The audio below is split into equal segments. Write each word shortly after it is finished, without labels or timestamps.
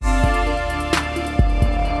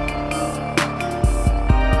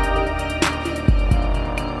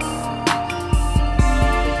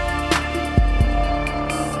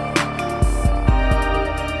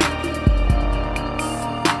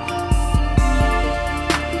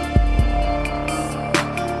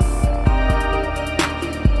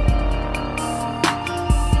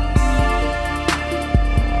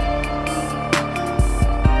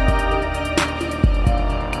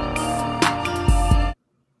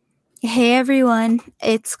Hey everyone,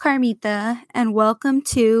 it's Carmita, and welcome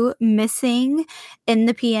to Missing in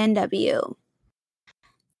the PNW.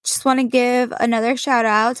 Just want to give another shout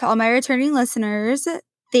out to all my returning listeners.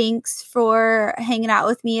 Thanks for hanging out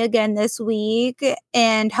with me again this week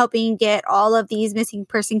and helping get all of these missing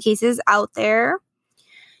person cases out there.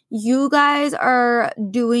 You guys are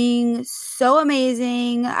doing so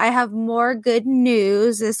amazing. I have more good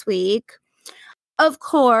news this week. Of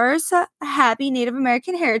course, happy Native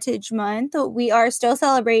American Heritage Month. We are still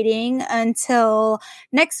celebrating until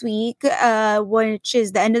next week, which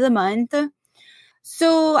is the end of the month.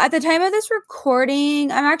 So, at the time of this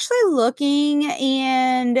recording, I'm actually looking,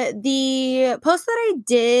 and the post that I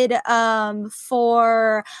did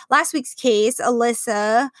for last week's case,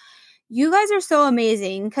 Alyssa, you guys are so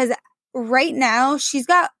amazing because right now she's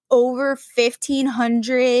got over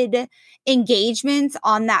 1,500 engagements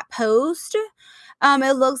on that post.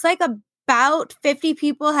 It looks like about 50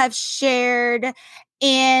 people have shared,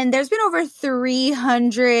 and there's been over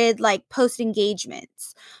 300 post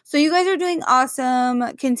engagements. So you guys are doing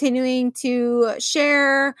awesome, continuing to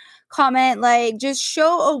share, comment, just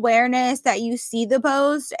show awareness that you see the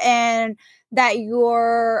post and that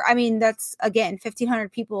that's again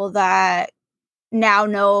 1,500 people that now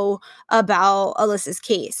know about Alyssa's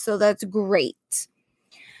case. So that's great.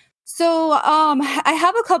 So, I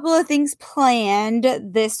have a couple of things planned later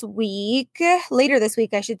this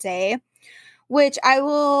week, I should say, which I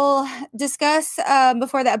will discuss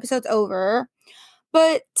before the episode's over.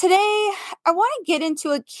 But today, I want to get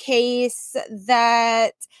into a case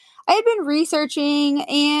that I had been researching,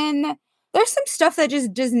 and there's some stuff that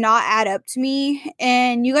just does not add up to me,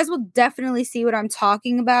 and you guys will definitely see what I'm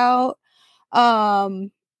talking about.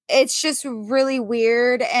 It's just really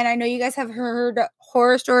weird, and I know you guys have heard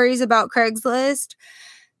horror stories about Craigslist.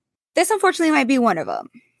 This unfortunately might be one of them.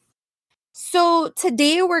 So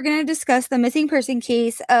today we're going to discuss the missing person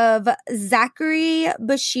case of Zachary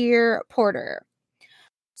Bashir Porter.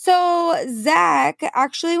 So Zach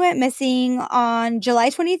actually went missing on July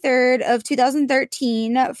 23rd of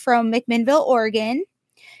 2013 from McMinnville, Oregon.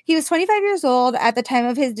 He was 25 years old at the time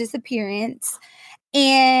of his disappearance,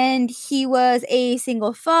 and he was a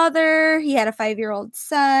single father. He had a 5-year-old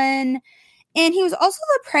son, and he was also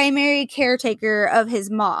the primary caretaker of his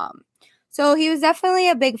mom. So he was definitely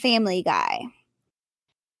a big family guy.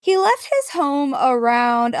 He left his home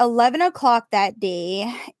around 11 o'clock that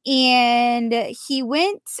day, and he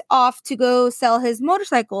went off to go sell his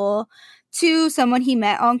motorcycle to someone he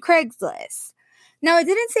met on Craigslist. Now, it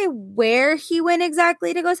didn't say where he went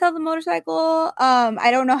exactly to go sell the motorcycle.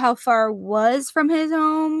 I don't know how far it was from his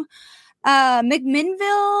home.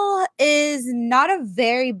 McMinnville is not a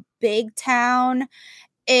very big town.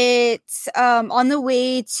 It's on the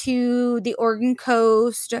way to the Oregon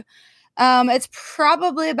coast. It's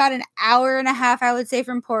probably about an hour and a half, I would say,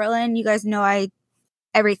 from Portland. You guys know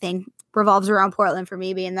everything revolves around Portland for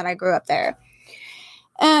me, being that I grew up there.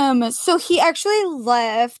 So he actually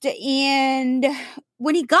left, and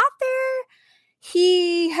when he got there,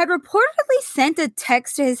 he had reportedly sent a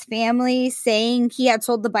text to his family saying he had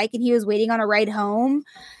sold the bike and he was waiting on a ride home.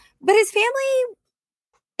 But his family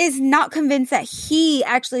is not convinced that he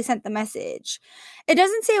actually sent the message. It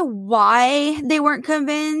doesn't say why they weren't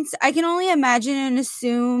convinced. I can only imagine and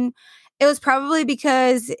assume it was probably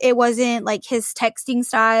because it wasn't his texting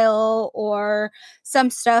style or some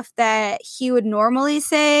stuff that he would normally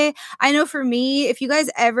say. I know for me, if you guys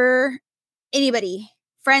anybody,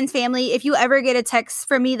 friends, family, if you ever get a text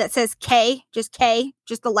from me that says K, just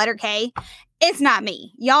the letter K, it's not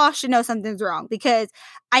me. Y'all should know something's wrong because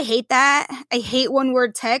I hate that. I hate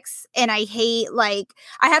one-word texts, and I hate, I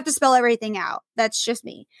have to spell everything out. That's just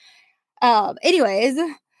me. Anyways,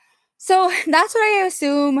 so that's what I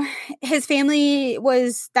assume his family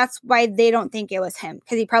was. That's why they don't think it was him,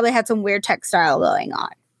 because he probably had some weird text style going on.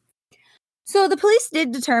 So the police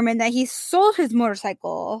did determine that he sold his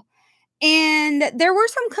motorcycle, and there were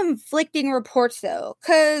some conflicting reports, though,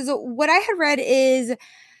 because what I had read is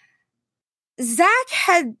Zach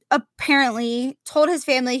had apparently told his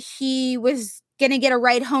family he was going to get a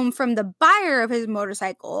ride home from the buyer of his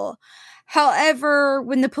motorcycle. However,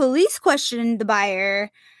 when the police questioned the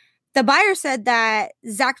buyer said that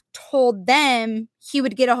Zach told them he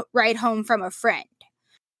would get a ride home from a friend.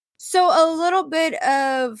 So a little bit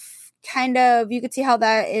of you could see how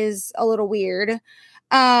that is a little weird.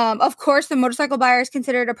 Of course, the motorcycle buyer is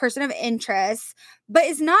considered a person of interest, but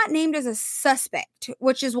is not named as a suspect,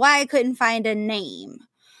 which is why I couldn't find a name.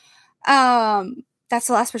 That's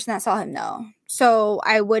the last person that saw him, though. So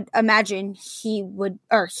I would imagine he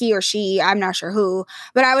or she, I'm not sure who,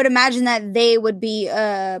 but I would imagine that they would be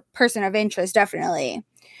a person of interest, definitely.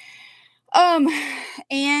 Um,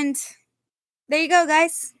 and there you go,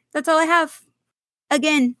 guys. That's all I have.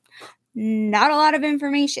 Again, not a lot of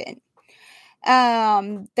information.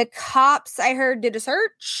 The cops, I heard, did a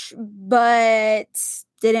search, but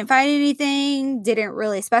didn't find anything, didn't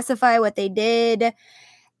really specify what they did.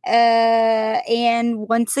 And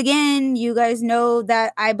once again, you guys know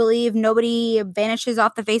that I believe nobody vanishes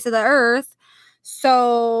off the face of the earth.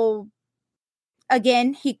 So,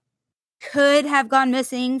 again, he could have gone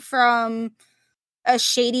missing from a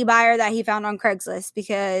shady buyer that he found on Craigslist,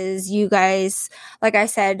 because you guys, like I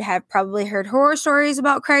said, have probably heard horror stories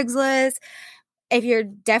about Craigslist. If you're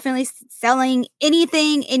definitely selling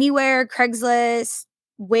anything, anywhere, Craigslist,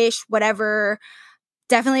 Wish, whatever,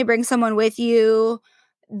 definitely bring someone with you.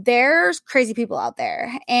 There's crazy people out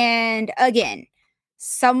there. And again,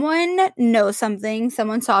 someone knows something,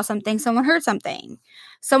 someone saw something, someone heard something.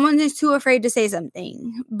 Someone is too afraid to say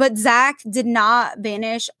something. But Zach did not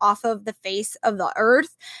vanish off of the face of the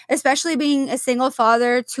earth, especially being a single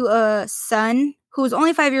father to a son who was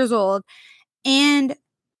only 5 years old and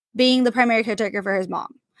being the primary caretaker for his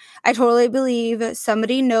mom. I totally believe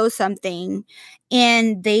somebody knows something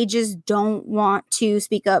and they just don't want to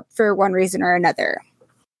speak up for one reason or another.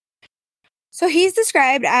 So he's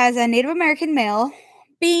described as a Native American male,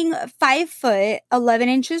 being 5 foot, 11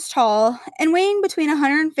 inches tall, and weighing between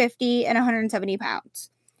 150 and 170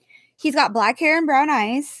 pounds. He's got black hair and brown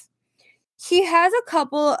eyes. He has a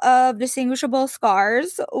couple of distinguishable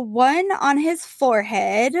scars, one on his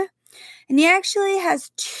forehead, and he actually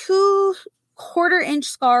has 2 quarter-inch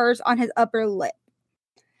scars on his upper lip.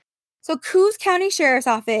 So Coos County Sheriff's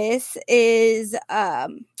Office is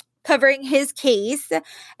covering his case.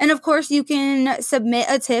 And of course, you can submit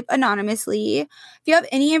a tip anonymously. If you have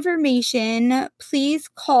any information, please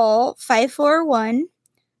call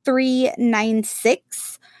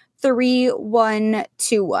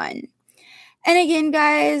 541-396-3121. And again,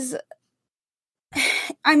 guys,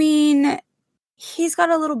 I mean, he's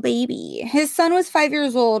got a little baby. His son was 5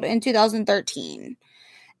 years old in 2013.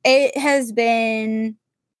 It has been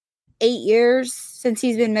 8 years since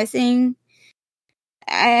he's been missing.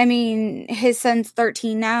 I mean, his son's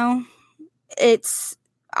 13 now.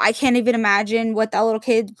 I can't even imagine what that little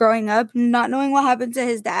kid growing up, not knowing what happened to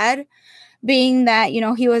his dad, being that,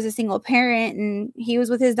 he was a single parent and he was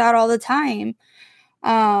with his dad all the time.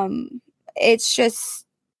 It's just,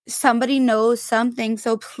 somebody knows something.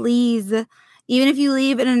 So please, even if you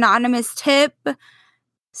leave an anonymous tip,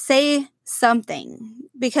 say something,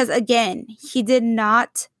 because again, he did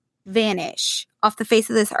not vanish off the face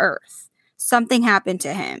of this earth. Something happened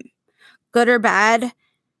to him, good or bad.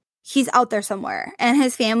 He's out there somewhere, and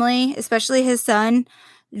his family, especially his son,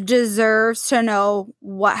 deserves to know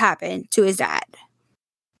what happened to his dad.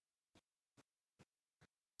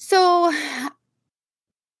 So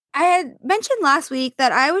I had mentioned last week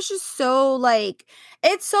that I was just so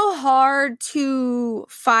it's so hard to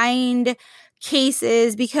find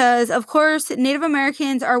cases because, of course, Native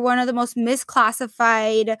Americans are one of the most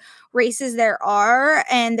misclassified races there are,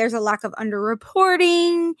 and there's a lack of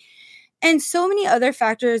underreporting and so many other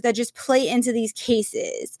factors that just play into these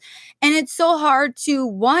cases. And it's so hard to,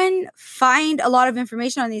 one, find a lot of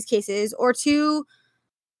information on these cases, or two,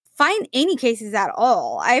 find any cases at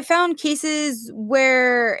all. I found cases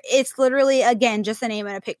where it's literally, again, just a name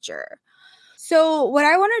and a picture. So what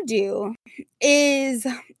I want to do is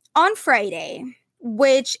on Friday,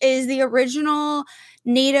 which is the original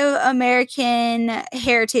Native American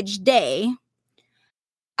Heritage Day,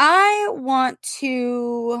 I'll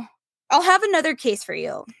have another case for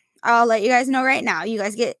you. I'll let you guys know right now. You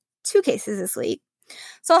guys get 2 cases this week.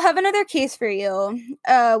 So I'll have another case for you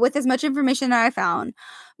with as much information that I found.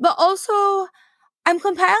 But also, I'm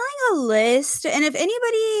compiling a list. And if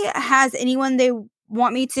anybody has anyone they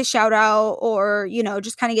want me to shout out or,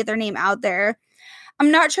 just kind of get their name out there, I'm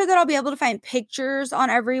not sure that I'll be able to find pictures on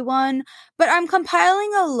everyone, but I'm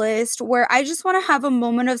compiling a list where I just want to have a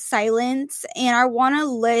moment of silence and I want to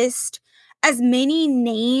list as many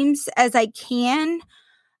names as I can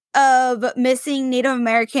of missing Native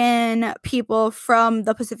American people from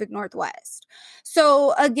the Pacific Northwest.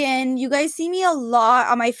 So again, you guys see me a lot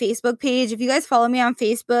on my Facebook page. If you guys follow me on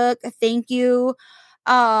Facebook, thank you.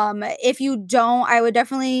 If you don't, I would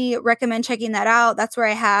definitely recommend checking that out. That's where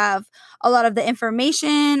I have a lot of the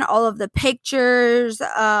information, all of the pictures.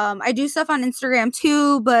 I do stuff on Instagram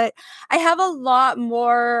too, but I have a lot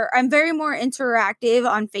more. I'm very more interactive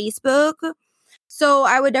on Facebook. So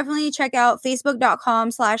I would definitely check out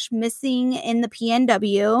facebook.com/missing in the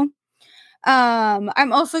PNW.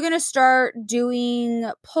 I'm also going to start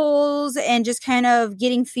doing polls and just kind of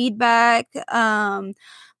getting feedback.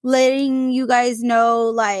 letting you guys know,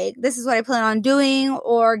 like, this is what I plan on doing,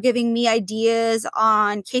 or giving me ideas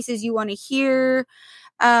on cases you want to hear.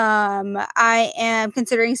 I am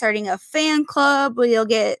considering starting a fan club where you'll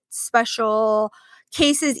get special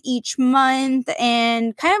cases each month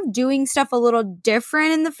and kind of doing stuff a little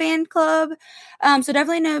different in the fan club. So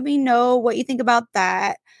definitely let me know what you think about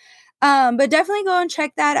that. But definitely go and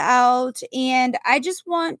check that out. And I just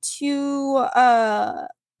want to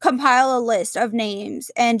compile a list of names,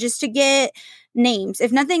 and just to get names,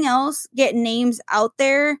 if nothing else, get names out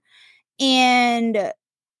there, and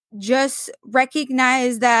just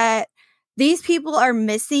recognize that these people are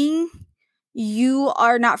missing. You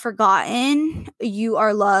are not forgotten. You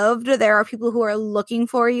are loved. There are people who are looking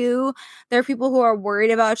for you. There are people who are worried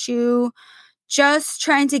about you. Just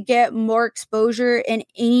trying to get more exposure in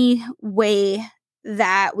any way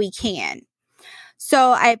that we can.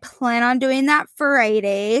 So I plan on doing that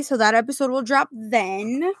Friday. So that episode will drop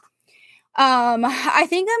then. I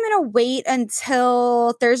think I'm gonna wait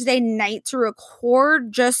until Thursday night to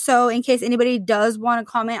record, just so in case anybody does want to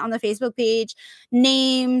comment on the Facebook page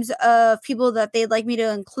names of people that they'd like me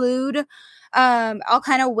to include. I'll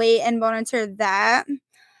kind of wait and monitor that.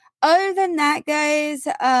 Other than that, guys,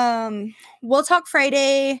 we'll talk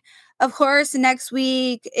Friday. Of course, next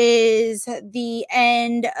week is the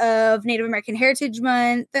end of Native American Heritage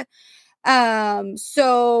Month.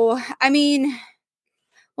 So I mean,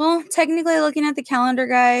 well, technically looking at the calendar,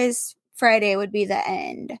 guys, Friday would be the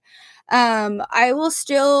end. I will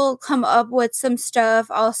still come up with some stuff.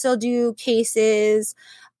 I'll still do cases.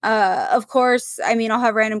 Of course, I mean, I'll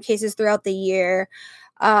have random cases throughout the year.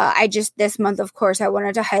 This month, of course, I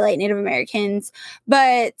wanted to highlight Native Americans,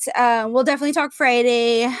 but we'll definitely talk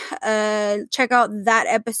Friday. Check out that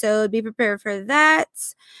episode. Be prepared for that.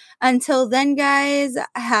 Until then, guys,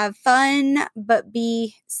 have fun, but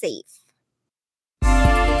be safe.